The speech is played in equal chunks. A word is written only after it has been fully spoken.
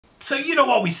So you know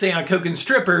what we say on Coke and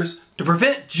Strippers, to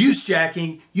prevent juice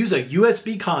jacking, use a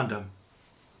USB condom.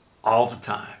 All the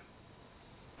time.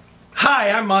 Hi,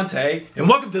 I'm Monte, and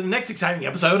welcome to the next exciting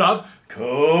episode of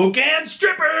Coke and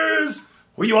Strippers,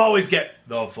 where you always get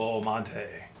the full Monte.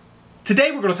 Today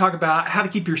we're going to talk about how to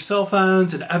keep your cell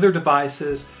phones and other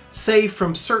devices safe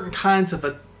from certain kinds of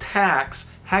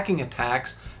attacks, hacking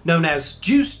attacks, known as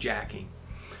juice jacking,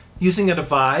 using a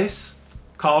device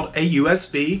called a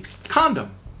USB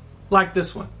condom, like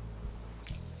this one.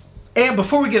 And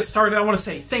before we get started, I want to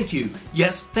say thank you.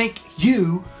 Yes, thank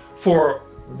you for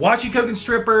watching Coke and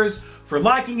Strippers, for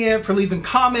liking it, for leaving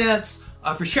comments,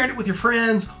 for sharing it with your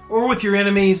friends or with your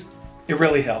enemies. It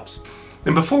really helps.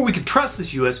 And before we can trust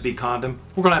this USB condom,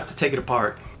 we're going to have to take it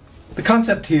apart. The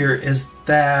concept here is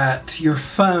that your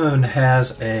phone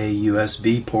has a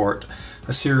USB port,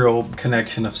 a serial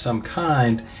connection of some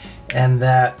kind, and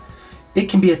that it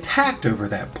can be attacked over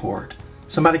that port.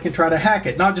 Somebody can try to hack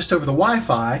it, not just over the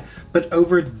Wi-Fi, but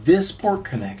over this port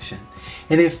connection.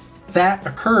 And if that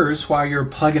occurs while you're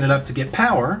plugging it up to get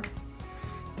power,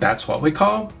 that's what we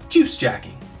call juice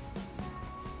jacking.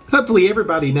 Hopefully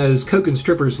everybody knows Coke and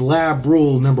Strippers lab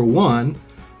rule number 1,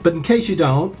 but in case you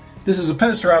don't, this is a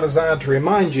poster I designed to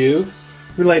remind you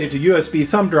related to USB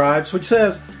thumb drives, which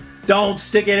says, don't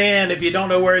stick it in if you don't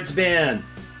know where it's been.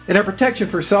 And our protection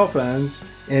for cell phones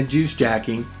and juice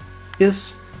jacking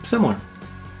is similar.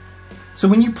 So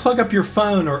when you plug up your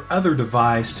phone or other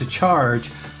device to charge,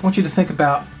 I want you to think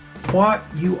about what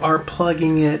you are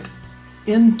plugging it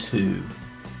into.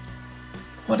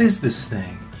 What is this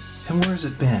thing and where has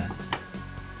it been?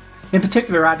 In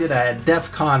particular, I did a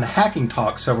DEF CON hacking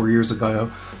talk several years ago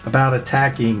about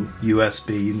attacking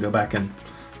USB. You can go back and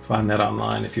find that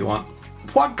online if you want.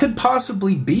 What could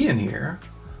possibly be in here?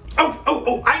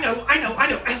 Oh, I know.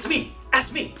 Ask me.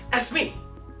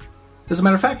 As a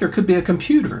matter of fact, there could be a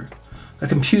computer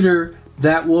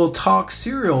that will talk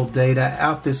serial data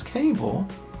out this cable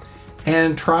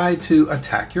and try to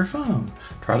attack your phone,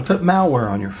 try to put malware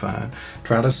on your phone,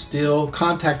 try to steal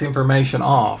contact information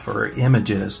off or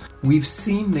images. We've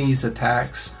seen these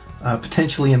attacks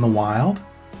potentially in the wild,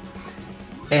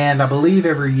 and I believe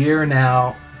every year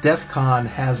now DEF CON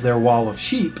has their wall of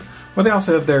sheep, where they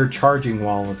also have their charging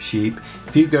wall of sheep.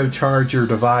 If you go charge your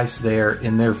device there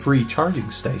in their free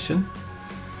charging station,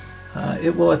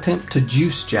 it will attempt to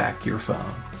juice jack your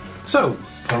phone. So,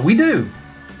 what do we do?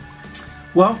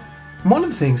 Well, one of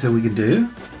the things that we can do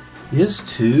is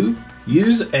to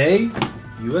use a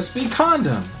USB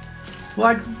condom,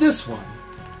 like this one.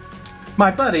 My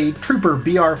buddy, Trooper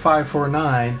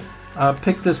BR549,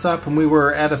 picked this up when we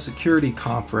were at a security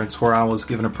conference where I was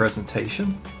giving a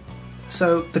presentation.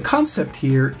 So the concept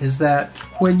here is that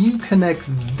when you connect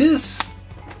this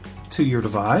to your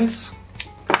device,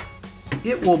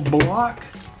 it will block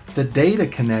the data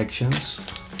connections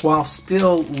while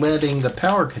still letting the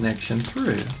power connection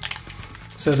through,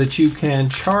 so that you can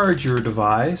charge your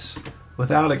device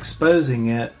without exposing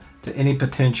it to any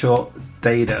potential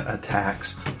data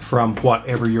attacks from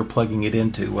whatever you're plugging it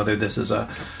into, whether this is a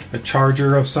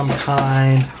charger of some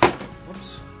kind,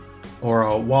 or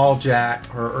a wall jack,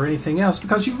 or anything else,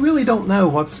 because you really don't know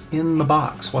what's in the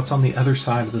box, what's on the other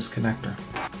side of this connector.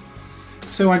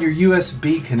 So on your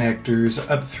USB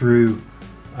connectors up through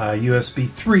USB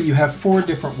 3, you have 4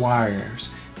 different wires.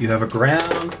 You have a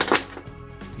ground,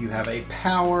 you have a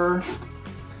power,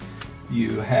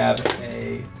 you have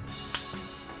a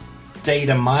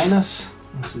data minus,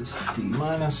 this is D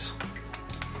minus,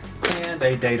 and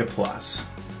a data plus.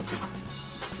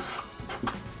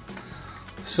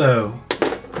 So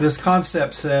this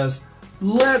concept says,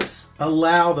 let's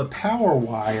allow the power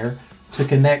wire to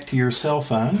connect to your cell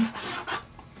phone.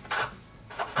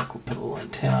 I think we'll put a little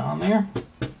antenna on there.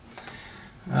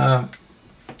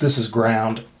 This is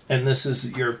ground, and this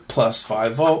is your plus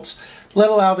 5 volts.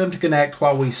 Let's allow them to connect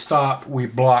while we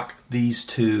block these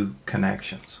 2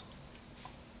 connections.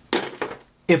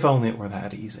 If only it were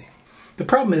that easy. The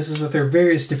problem is that there are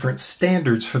various different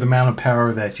standards for the amount of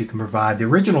power that you can provide. The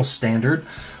original standard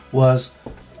was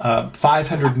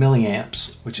 500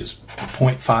 milliamps, which is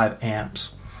 0.5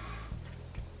 amps.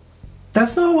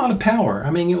 That's not a lot of power.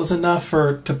 I mean, it was enough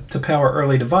to power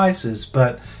early devices,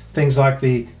 but things like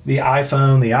the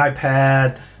iPhone, the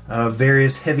iPad,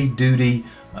 various heavy-duty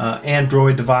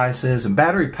Android devices and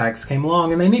battery packs came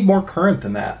along, and they need more current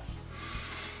than that.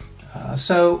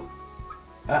 So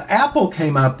Apple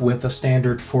came up with a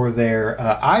standard for their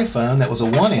iPhone that was a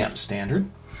 1 amp standard,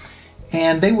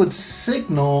 and they would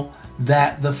signal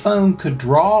that the phone could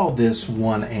draw this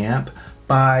 1 amp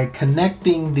by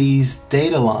connecting these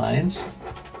data lines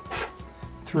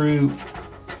through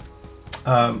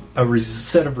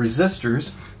set of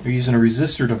resistors. They're using a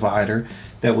resistor divider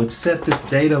that would set this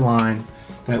data line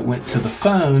that went to the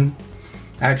phone.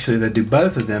 Actually, they do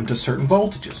both of them to certain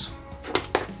voltages.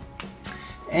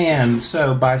 And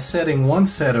so by setting one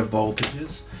set of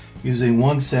voltages using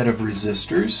one set of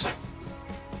resistors,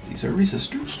 these are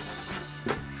resistors,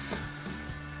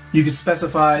 you could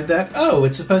specify that, oh,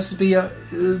 it's supposed to be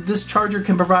this charger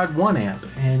can provide 1 amp,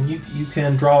 and you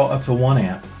can draw up to 1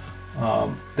 amp.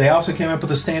 They also came up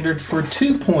with a standard for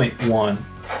 2.1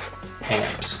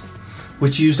 amps,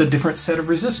 which used a different set of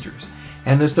resistors.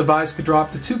 And this device could draw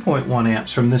up to 2.1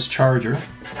 amps from this charger.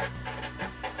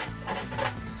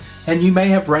 And you may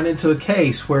have run into a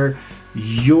case where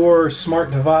your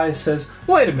smart device says,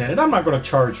 wait a minute, I'm not going to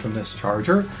charge from this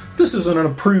charger. This isn't an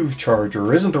approved charger,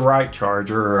 or isn't the right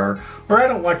charger, or I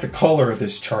don't like the color of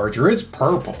this charger, it's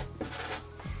purple.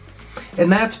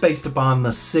 And that's based upon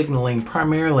the signaling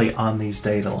primarily on these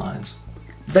data lines.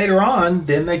 Later on,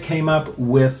 then they came up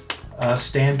with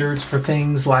standards for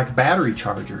things like battery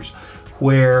chargers,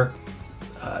 where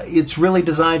it's really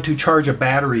designed to charge a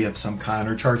battery of some kind,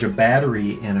 or charge a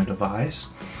battery in a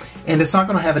device. And it's not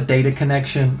going to have a data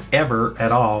connection ever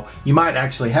at all. You might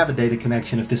actually have a data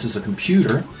connection if this is a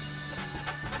computer.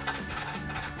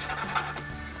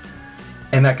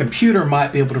 And that computer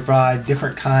might be able to provide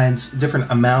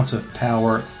different amounts of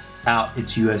power out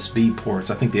its USB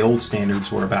ports. I think the old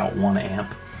standards were about 1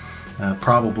 amp,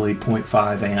 probably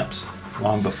 0.5 amps.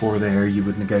 Long before there, you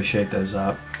would negotiate those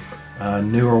up.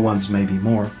 Newer ones maybe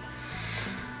more.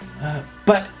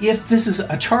 But if this is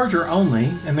a charger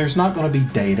only, and there's not going to be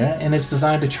data, and it's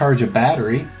designed to charge a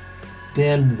battery,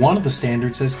 then one of the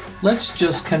standards says, let's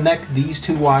just connect these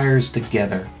two wires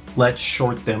together. Let's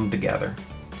short them together.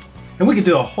 And we could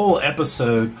do a whole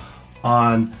episode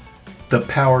on the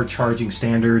power charging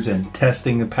standards and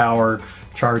testing the power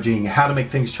charging, how to make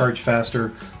things charge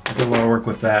faster. I did a lot of work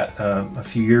with that a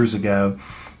few years ago.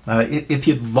 If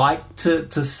you'd like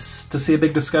to see a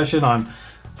big discussion on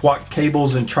what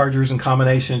cables and chargers and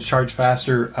combinations charge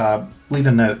faster, leave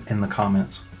a note in the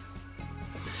comments.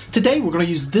 Today we're going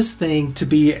to use this thing to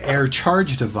be an air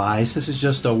charge device. This is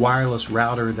just a wireless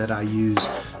router that I use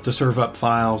to serve up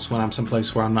files when I'm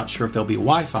someplace where I'm not sure if there'll be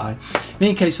Wi-Fi. In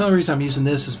any case, the only reason I'm using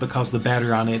this is because the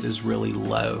battery on it is really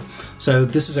low. So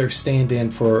this is our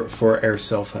stand-in for our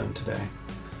cell phone today.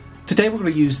 Today we're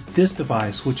going to use this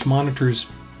device, which monitors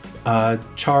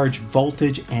charge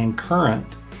voltage and current.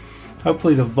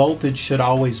 Hopefully the voltage should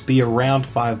always be around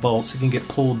 5 volts. It can get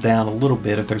pulled down a little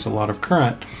bit if there's a lot of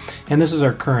current. And this is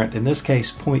our current, in this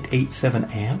case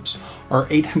 0.87 amps or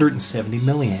 870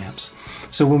 milliamps.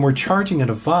 So when we're charging a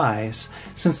device,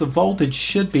 since the voltage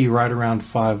should be right around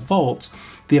 5 volts,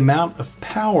 the amount of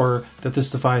power that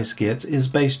this device gets is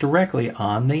based directly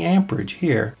on the amperage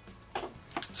here.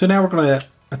 So now we're going to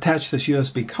attach this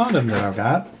USB condom that I've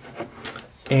got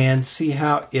and see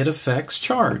how it affects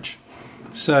charge.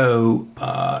 So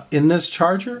in this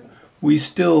charger, we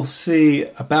still see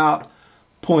about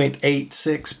 0.86,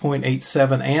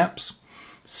 0.87 amps.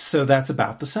 So that's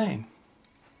about the same.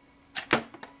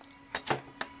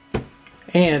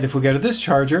 And if we go to this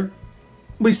charger,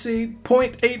 we see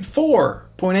 0.84,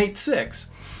 0.86.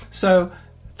 So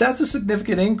that's a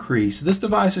significant increase. This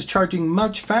device is charging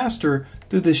much faster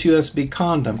through this USB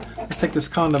condom. Let's take this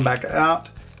condom back out.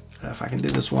 If I can do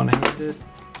this one-handed.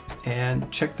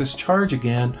 And check this charge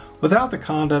again. Without the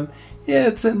condom,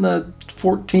 it's in the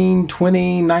 14,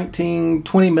 20, 19,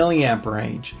 20 milliamp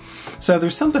range. So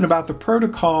there's something about the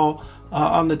protocol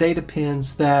on the data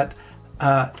pins that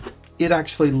it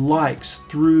actually likes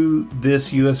through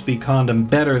this USB condom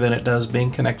better than it does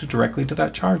being connected directly to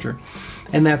that charger.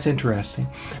 And that's interesting.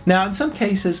 Now, in some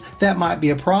cases, that might be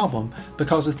a problem,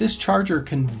 because if this charger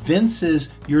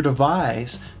convinces your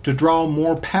device to draw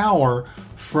more power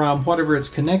from whatever it's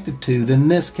connected to than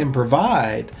this can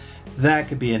provide, that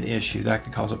could be an issue. That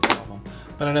could cause a problem.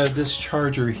 But I know this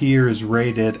charger here is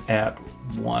rated at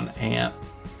 1 amp.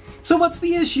 So what's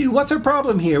the issue? What's our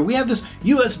problem here? We have this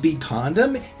USB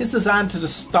condom. It's designed to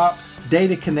stop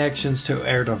data connections to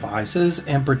our devices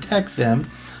and protect them.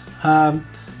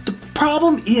 The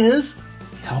problem is,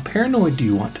 how paranoid do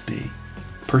you want to be?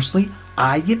 Personally,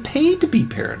 I get paid to be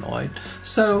paranoid.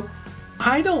 So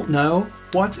I don't know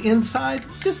what's inside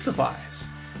this device.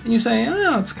 And you say,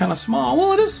 oh, it's kind of small.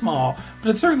 Well, it is small, but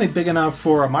it's certainly big enough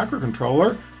for a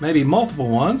microcontroller, maybe multiple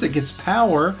ones. It gets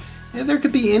power, and there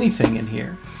could be anything in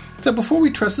here. So before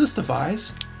we trust this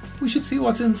device, we should see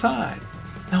what's inside.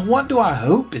 Now, what do I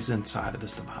hope is inside of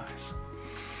this device?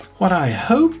 What I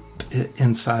hope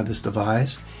inside this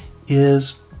device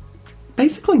is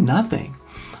basically nothing.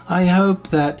 I hope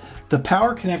that the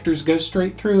power connectors go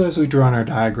straight through as we draw on our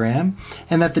diagram,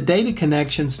 and that the data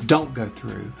connections don't go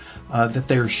through, that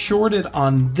they're shorted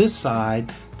on this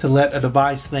side to let a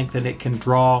device think that it can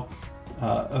draw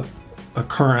a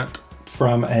current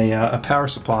from a power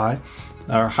supply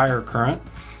or higher current,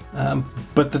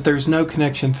 but that there's no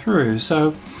connection through.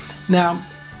 So now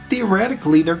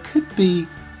theoretically there could be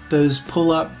those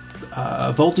pull-up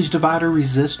voltage divider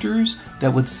resistors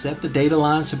that would set the data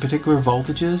lines to particular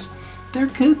voltages. There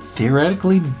could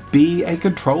theoretically be a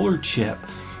controller chip.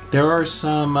 There are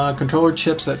some controller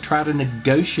chips that try to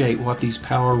negotiate what these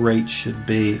power rates should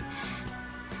be.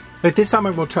 But this time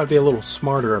I'm going to try to be a little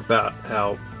smarter about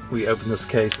how we open this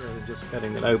case rather than just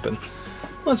cutting it open.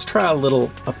 Let's try a little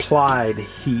applied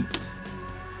heat.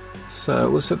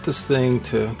 So we'll set this thing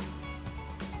to,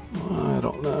 I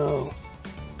don't know,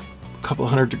 a couple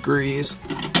hundred degrees.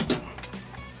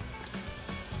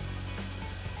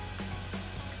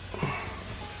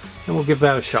 And we'll give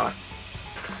that a shot.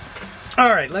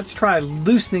 Alright, let's try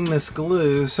loosening this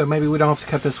glue so maybe we don't have to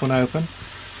cut this one open.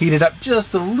 Heat it up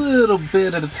just a little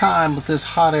bit at a time with this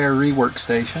hot air rework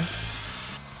station.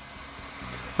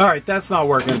 Alright, that's not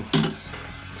working.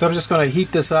 So I'm just going to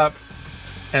heat this up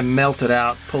and melt it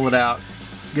out, pull it out,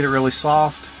 get it really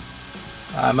soft.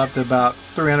 I'm up to about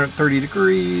 330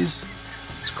 degrees.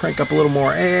 Let's crank up a little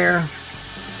more air.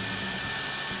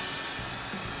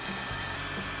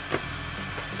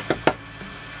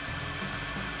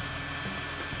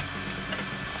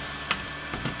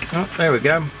 Oh, there we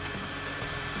go.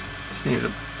 Just need to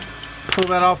pull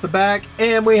that off the back,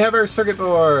 and we have our circuit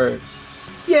board.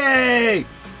 Yay!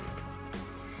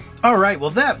 Alright, well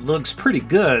that looks pretty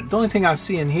good. The only thing I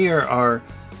see in here are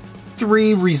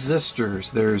 3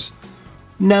 resistors. There's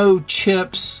no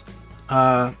chips,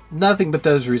 nothing but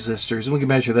those resistors, and we can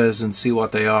measure those and see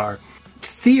what they are.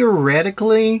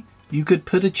 Theoretically, you could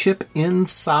put a chip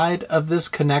inside of this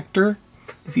connector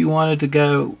if you wanted to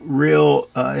go real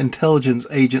intelligence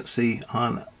agency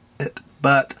on it,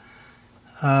 but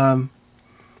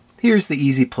here's the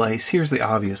easy place, here's the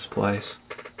obvious place.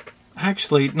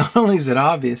 Actually, not only is it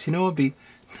obvious, you know what would be,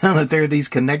 now that there are these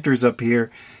connectors up here,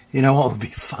 you know what would be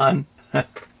fun?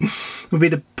 Would be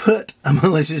to put a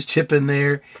malicious chip in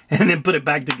there and then put it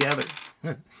back together.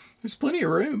 There's plenty of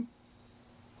room.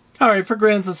 Alright, for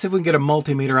grins, let's see if we can get a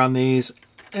multimeter on these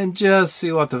and just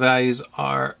see what the values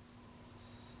are.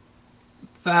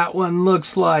 That one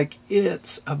looks like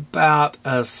it's about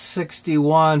a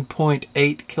 61.8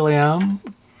 kiloohm.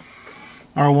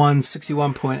 R1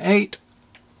 61.8.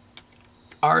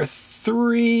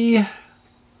 R3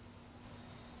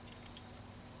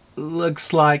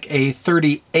 looks like a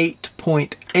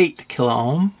 38.8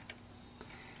 kiloohm.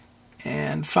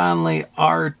 And finally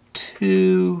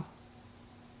R2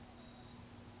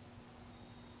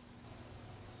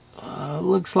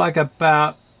 looks like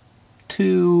about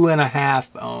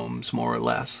 2.5 ohms, more or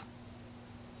less.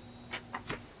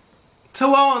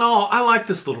 So all in all, I like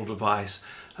this little device.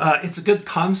 It's a good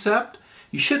concept.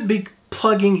 You shouldn't be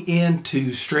plugging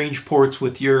into strange ports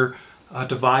with your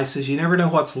devices. You never know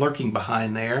what's lurking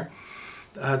behind there.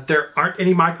 There aren't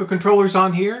any microcontrollers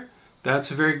on here.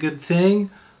 That's a very good thing.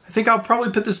 I think I'll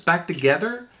probably put this back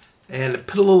together and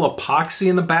put a little epoxy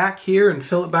in the back here and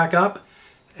fill it back up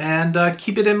and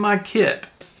keep it in my kit.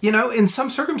 You know, in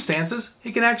some circumstances,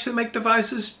 it can actually make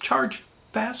devices charge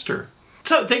faster.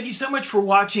 So thank you so much for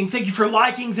watching. Thank you for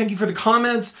liking. Thank you for the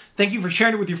comments. Thank you for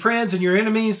sharing it with your friends and your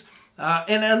enemies.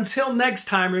 And until next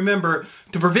time, remember,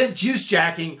 to prevent juice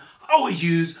jacking, always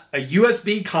use a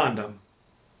USB condom.